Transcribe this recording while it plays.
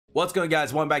What's going on,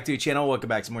 guys? Welcome back to the channel. Welcome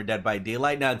back to more Dead by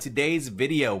Daylight. Now in today's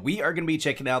video we are going to be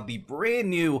checking out the brand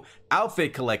new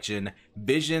outfit collection,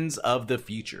 Visions of the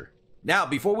Future. Now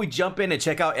before we jump in and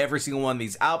check out every single one of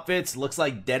these outfits, looks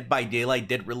like Dead by Daylight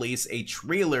did release a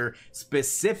trailer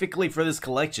specifically for this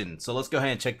collection, so let's go ahead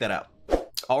and check that out.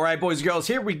 Alright boys and girls,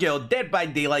 here we go. Dead by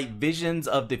Daylight Visions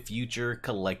of the Future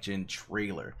collection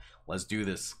trailer. Let's do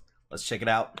this. Let's check it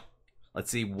out. Let's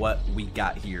see what we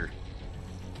got here.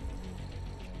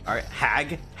 Alright,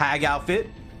 Hag outfit,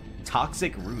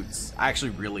 Toxic Roots. I actually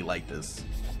really like this.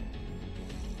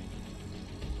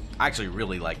 I actually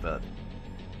really like that.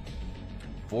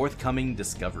 Forthcoming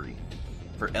Discovery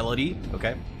for Elodie.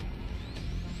 Okay,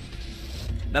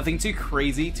 nothing too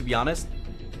crazy, to be honest.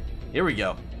 Here we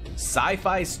go.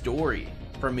 Sci-fi Story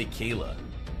for Michaela.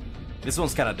 This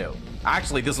one's kind of dope.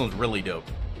 Actually, this one's really dope.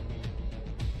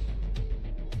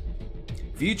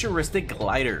 Futuristic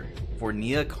Glider for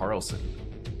Nia Carlson.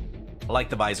 I like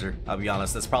the visor, I'll be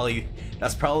honest. That's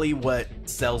probably what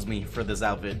sells me for this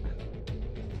outfit.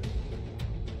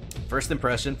 First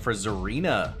impression for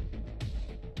Zarina.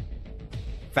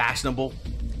 Fashionable,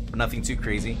 but nothing too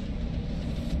crazy.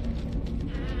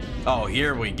 Oh,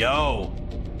 here we go.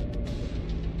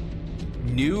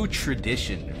 New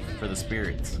Tradition for the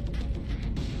Spirits.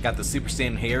 Got the Super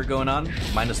Saiyan hair going on,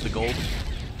 minus the gold.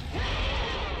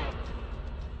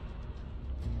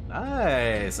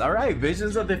 Nice. Alright,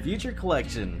 Visions of the Future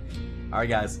collection. Alright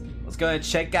guys, let's go ahead and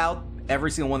check out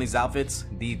every single one of these outfits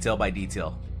detail by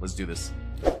detail. Let's do this.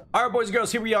 Alright boys and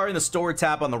girls, here we are in the store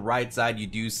tab. On the right side you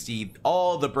do see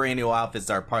all the brand new outfits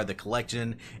that are part of the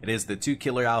collection. It is the 2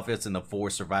 killer outfits and the 4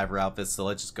 survivor outfits, so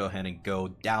let's just go ahead and go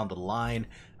down the line.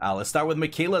 Let's start with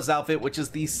Michaela's outfit, which is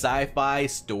the Sci-Fi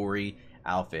Story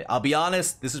outfit. I'll be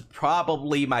honest, this is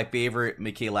probably my favorite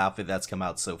Michaela outfit that's come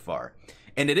out so far.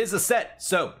 And it is a set,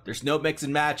 so there's no mix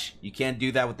and match. You can't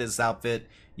do that with this outfit.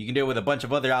 You can do it with a bunch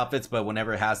of other outfits, but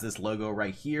whenever it has this logo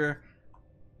right here,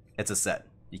 it's a set.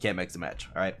 You can't mix and match.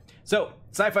 All right. So,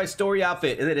 Sci-Fi Story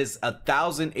outfit. It is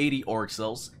 1,080 orc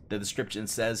cells. The description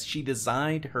says she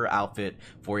designed her outfit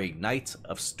for a night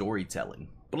of storytelling.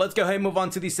 But let's go ahead and move on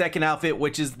to the second outfit,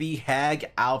 which is the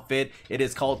Hag outfit. It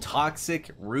is called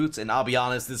Toxic Roots, and I'll be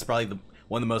honest, this is probably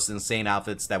one of the most insane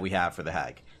outfits that we have for the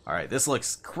Hag. All right, this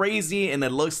looks crazy, and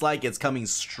it looks like it's coming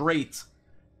straight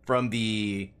from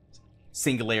the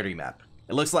Singularity map.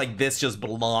 It looks like this just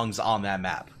belongs on that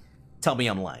map. Tell me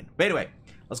I'm lying. But anyway,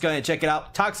 let's go ahead and check it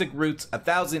out. Toxic Roots,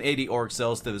 1,080 orc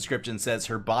cells. The description says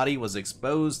her body was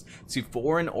exposed to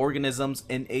foreign organisms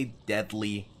in a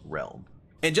deadly realm.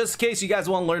 And just in case you guys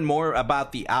want to learn more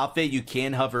about the outfit, you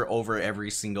can hover over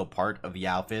every single part of the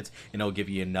outfit and it'll give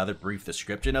you another brief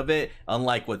description of it.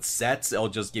 Unlike with sets, it'll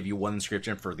just give you one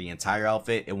description for the entire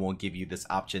outfit. It won't give you this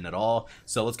option at all.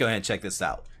 So let's go ahead and check this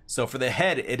out. So for the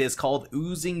head, it is called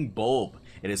Oozing Bulb.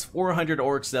 It is 400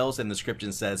 orc cells, and the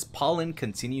description says pollen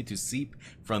continue to seep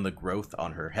from the growth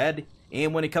on her head.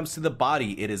 And when it comes to the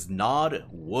body, it is gnawed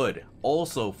wood,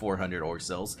 also 400 orc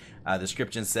cells. The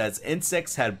description says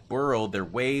insects had burrowed their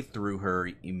way through her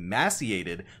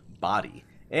emaciated body.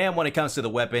 And when it comes to the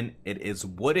weapon, it is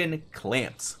wooden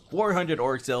clamps, 400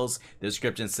 orc cells. The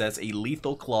description says a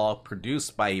lethal claw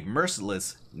produced by a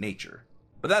merciless nature.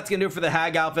 But that's gonna do it for the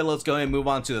Hag outfit. Let's go ahead and move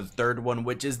on to the third one,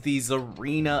 which is the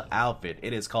Zarina outfit.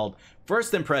 It is called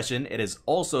First Impression. It is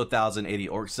also 1,080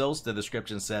 orc cells. The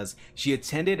description says she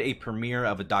attended a premiere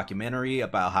of a documentary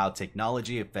about how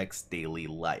technology affects daily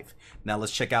life. Now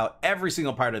let's check out every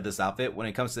single part of this outfit. When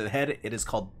it comes to the head, it is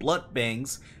called Blunt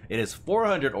Bangs. It is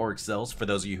 400 orc cells for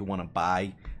those of you who want to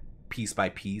buy piece by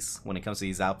piece when it comes to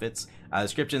these outfits. The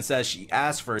description says she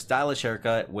asked for a stylish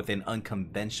haircut with an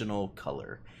unconventional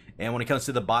color. And when it comes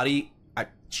to the body,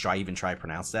 should I even try to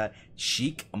pronounce that?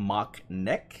 Chic Mock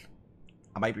Neck?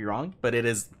 I might be wrong, but it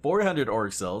is 400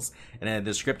 orc cells. And then the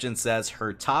description says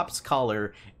her top's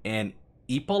collar and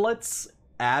epaulets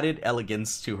added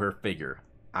elegance to her figure.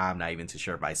 I'm not even too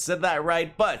sure if I said that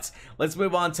right, but let's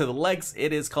move on to the legs.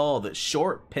 It is called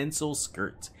Short Pencil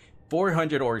Skirt.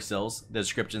 400 orc cells. The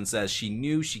description says she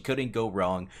knew she couldn't go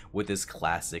wrong with this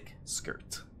classic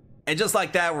skirt. And just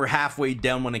like that, we're halfway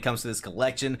done when it comes to this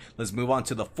collection. Let's move on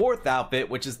to the fourth outfit,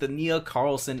 which is the Nia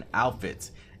Carlson outfit.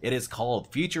 It is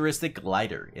called Futuristic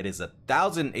Glider. It is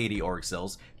 1,080 orc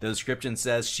cells. The description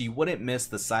says she wouldn't miss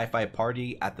the sci-fi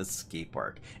party at the skate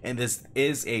park. And this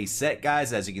is a set,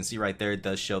 guys. As you can see right there, it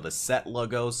does show the set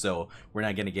logo, so we're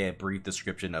not going to get a brief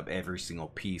description of every single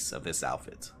piece of this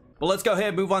outfit. But let's go ahead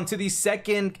and move on to the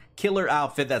second killer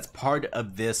outfit that's part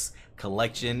of this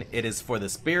collection. It is for the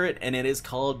spirit, and it is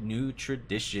called New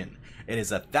Tradition. It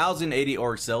is 1,080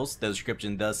 orc cells. The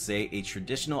description does say a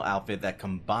traditional outfit that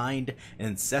combined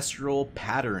ancestral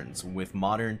patterns with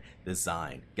modern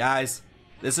design. Guys,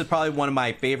 this is probably one of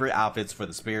my favorite outfits for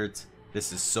the spirits.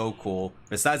 This is so cool.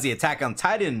 Besides the Attack on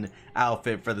Titan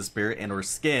outfit for the spirit and her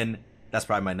skin, that's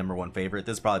probably my #1 favorite.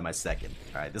 This is probably my second.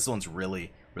 All right, this one's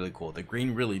really cool. The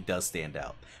green really does stand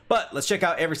out. But let's check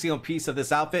out every single piece of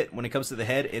this outfit. When it comes to the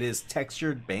head, it is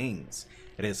textured bangs.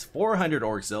 It is 400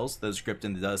 orc cells. The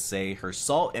description does say her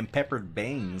salt and peppered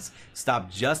bangs stop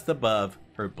just above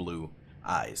her blue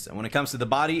eyes. And when it comes to the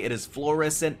body, it is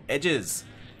fluorescent edges.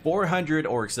 400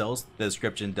 orc cells. The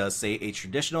description does say a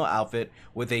traditional outfit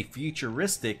with a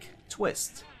futuristic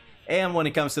twist. And when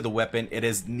it comes to the weapon, it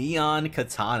is neon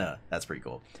katana. That's pretty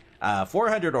cool.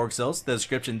 400 orc cells. The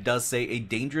description does say a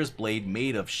dangerous blade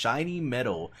made of shiny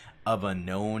metal of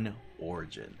unknown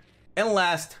origin. And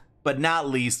last but not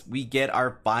least, we get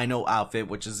our final outfit,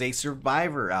 which is a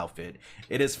survivor outfit.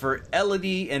 It is for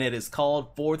Elodie, and it is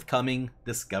called Forthcoming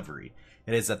Discovery.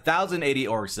 It is 1,080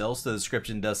 orc cells. The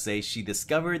description does say she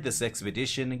discovered this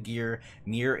expedition gear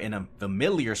near an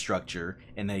unfamiliar structure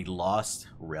in a lost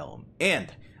realm.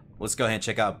 And let's go ahead and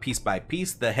check out piece by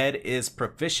piece. The head is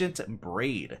proficient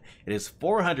braid. It is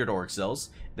 400 orc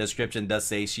cells. The description does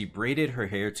say she braided her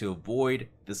hair to avoid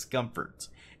discomfort.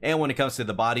 And when it comes to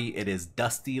the body, it is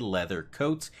dusty leather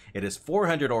coat. It is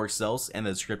 400 orc cells, and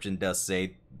the description does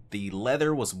say the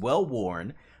leather was well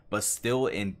worn, but still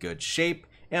in good shape.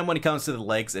 And when it comes to the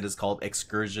legs, it is called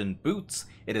excursion boots.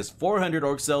 It is 400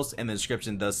 orc cells, and the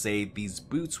description does say these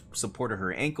boots supported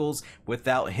her ankles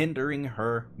without hindering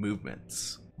her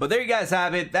movements. But there you guys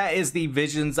have it. That is the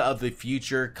Visions of the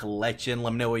Future collection.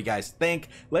 Let me know what you guys think.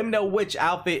 Let me know which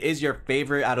outfit is your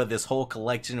favorite out of this whole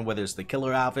collection, whether it's the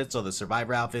killer outfits or the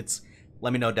survivor outfits.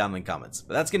 Let me know down in the comments.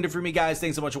 But that's gonna do it for me, guys.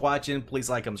 Thanks so much for watching. Please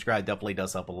like and subscribe. Definitely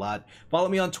does help a lot. Follow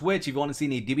me on Twitch if you want to see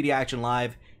any DVD action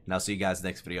live. And I'll see you guys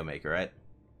next video maker, alright?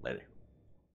 Later.